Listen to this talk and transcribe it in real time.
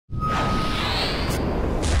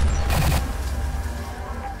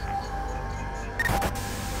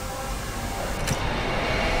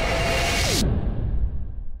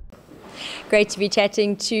Great to be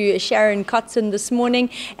chatting to Sharon Kotzen this morning.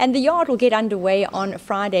 And the yard will get underway on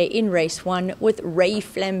Friday in race 1 with Ray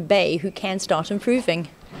Flambe, who can start improving.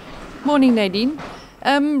 Morning, Nadine.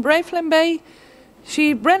 Ray Flambe,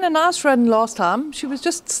 she ran a nice run last time. She was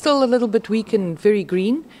just still a little bit weak and very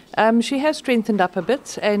green. She has strengthened up a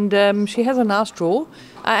bit and she has a nice draw.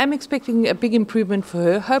 I am expecting a big improvement for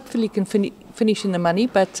her. Hopefully can finish in the money,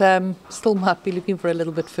 but still might be looking for a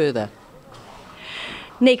little bit further.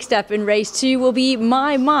 Next up in race 2 will be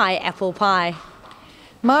My Apple Pie.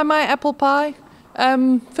 My Apple Pie.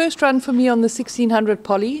 First run for me on the 1600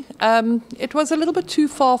 Polly. It was a little bit too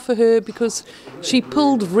far for her because she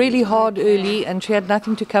pulled really hard early and she had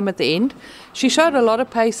nothing to come at the end. She showed a lot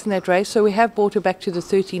of pace in that race, so we have brought her back to the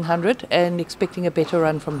 1300 and expecting a better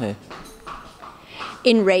run from her.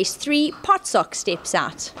 In race 3, Potsock steps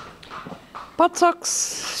out. Potsock,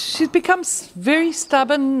 she becomes very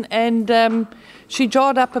stubborn and she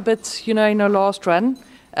jarred up a bit, in her last run.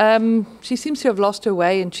 She seems to have lost her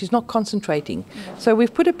way and she's not concentrating. So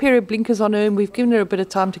we've put a pair of blinkers on her and we've given her a bit of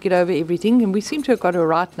time to get over everything, and we seem to have got her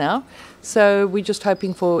right now. So we're just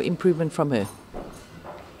hoping for improvement from her.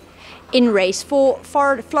 In race 4,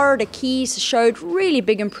 Florida Keys showed really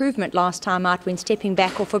big improvement last time out when stepping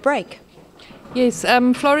back off a break. Yes,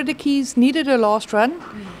 Florida Keys needed her last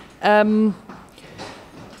run.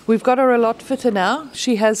 We've got her a lot fitter now.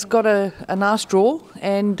 She has got a nice draw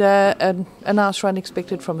and a nice run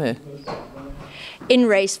expected from her. In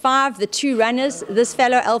race 5, the two runners, this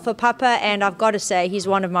fellow Alpha Papa, and I've got to say he's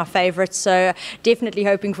one of my favorites, so definitely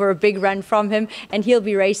hoping for a big run from him, and he'll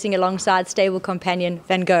be racing alongside stable companion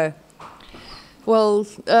Van Gogh. Well,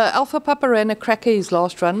 Alpha Papa ran a cracker his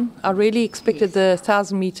last run. I really expected the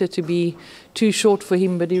 1000 meter to be too short for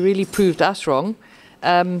him, but he really proved us wrong.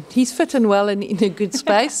 He's fit and well and in a good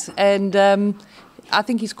space, and I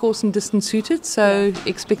think he's course and distance suited, so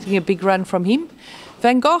expecting a big run from him.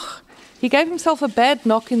 Van Gogh, he gave himself a bad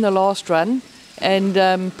knock in the last run and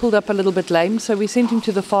pulled up a little bit lame, so we sent him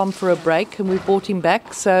to the farm for a break and we brought him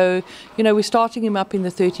back. So, we're starting him up in the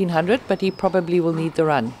 1300, but he probably will need the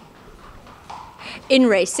run. In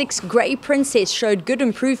race 6, Grey Princess showed good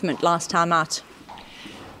improvement last time out.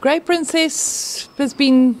 Grey Princess has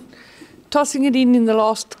been tossing it in the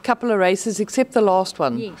last couple of races, except the last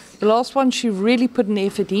one. Yes. The last one she really put an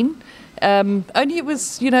effort in. Only it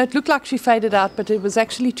was, it looked like she faded out, but it was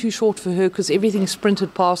actually too short for her because everything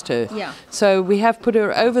sprinted past her. Yeah. So we have put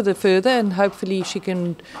her over the further and hopefully she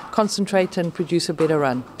can concentrate and produce a better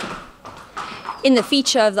run. In the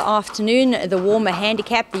feature of the afternoon, the warmer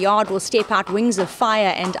handicap, the yard will step out Wings of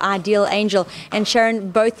Fire and Ideal Angel. And Sharon,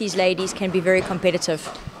 both these ladies can be very competitive.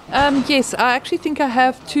 Yes, I actually think I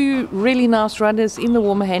have two really nice runners in the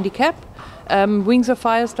warmer handicap. Wings of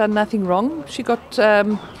Fire's done nothing wrong. She got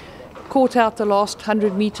caught out the last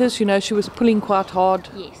 100 meters. She was pulling quite hard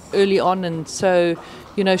early on, and so,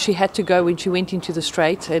 she had to go when she went into the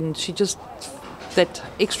straight, and that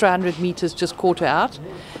extra 100 meters just caught her out.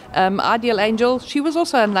 Ideal Angel, she was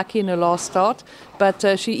also unlucky in her last start,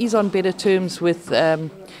 but she is on better terms with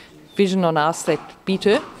Vision on Ice that beat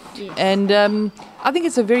her. Yes. And I think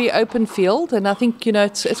it's a very open field, and I think,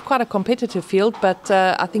 it's quite a competitive field, but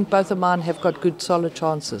I think both of mine have got good, solid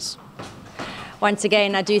chances. Once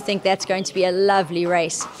again, I do think that's going to be a lovely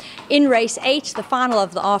race. In race 8, the final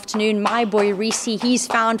of the afternoon, my boy Reese, he's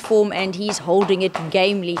found form and he's holding it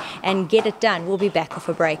gamely, and Get It Done. We'll be back off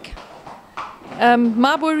a break.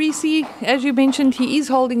 My boy Reese, as you mentioned, he is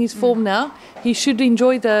holding his form now. He should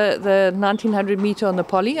enjoy the 1900 meter on the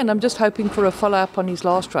Polly, and I'm just hoping for a follow-up on his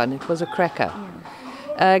last run. It was a cracker.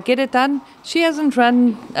 Get It Done. She hasn't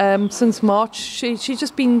run since March. She's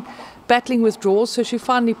just been battling with draws, so she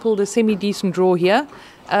finally pulled a semi-decent draw here.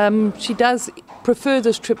 She does prefer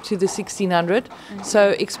this trip to the 1600,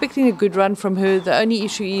 so expecting a good run from her. The only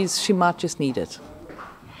issue is she might just need it.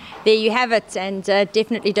 There you have it, and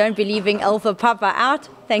definitely don't be leaving Alpha Papa out.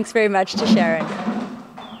 Thanks very much to Sharon.